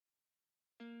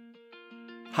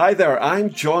Hi there, I'm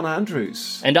John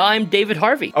Andrews. And I'm David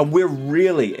Harvey. And we're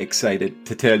really excited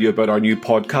to tell you about our new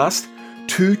podcast,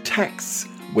 Two Texts,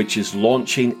 which is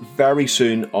launching very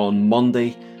soon on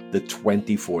Monday, the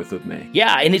 24th of May.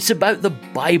 Yeah, and it's about the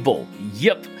Bible.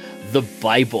 Yep, the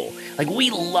Bible. Like, we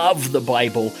love the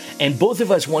Bible, and both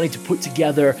of us wanted to put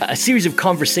together a series of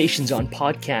conversations on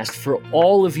podcast for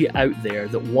all of you out there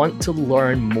that want to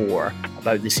learn more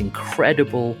about this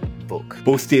incredible book.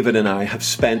 Both David and I have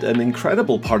spent an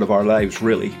incredible part of our lives,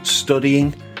 really,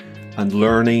 studying and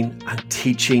learning and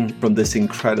teaching from this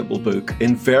incredible book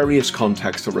in various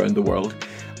contexts around the world.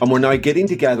 And we're now getting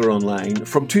together online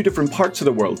from two different parts of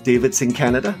the world. David's in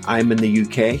Canada, I'm in the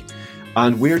UK,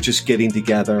 and we're just getting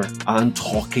together and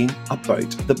talking about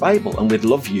the Bible. And we'd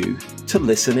love you to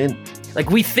listen in. Like,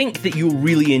 we think that you'll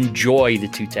really enjoy the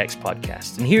Two Text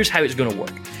podcast. And here's how it's going to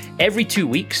work. Every 2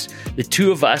 weeks, the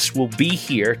two of us will be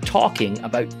here talking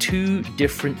about two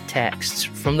different texts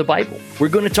from the Bible. We're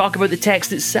going to talk about the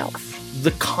text itself, the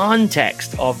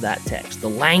context of that text, the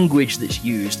language that's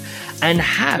used, and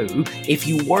how, if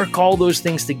you work all those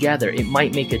things together, it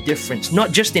might make a difference,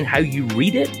 not just in how you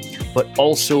read it, but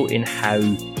also in how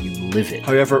you live it.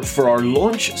 However, for our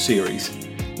launch series,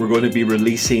 we're going to be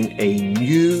releasing a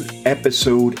new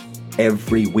episode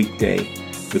every weekday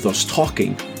with us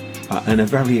talking in a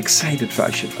very excited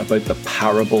fashion about the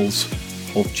parables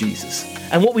of Jesus.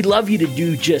 And what we'd love you to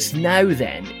do just now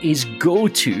then is go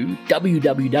to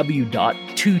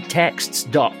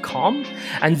www.twotexts.com,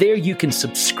 and there you can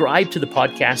subscribe to the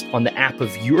podcast on the app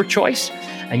of your choice,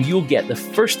 and you'll get the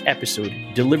first episode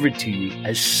delivered to you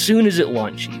as soon as it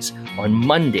launches on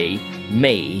Monday,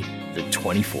 May the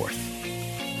 24th.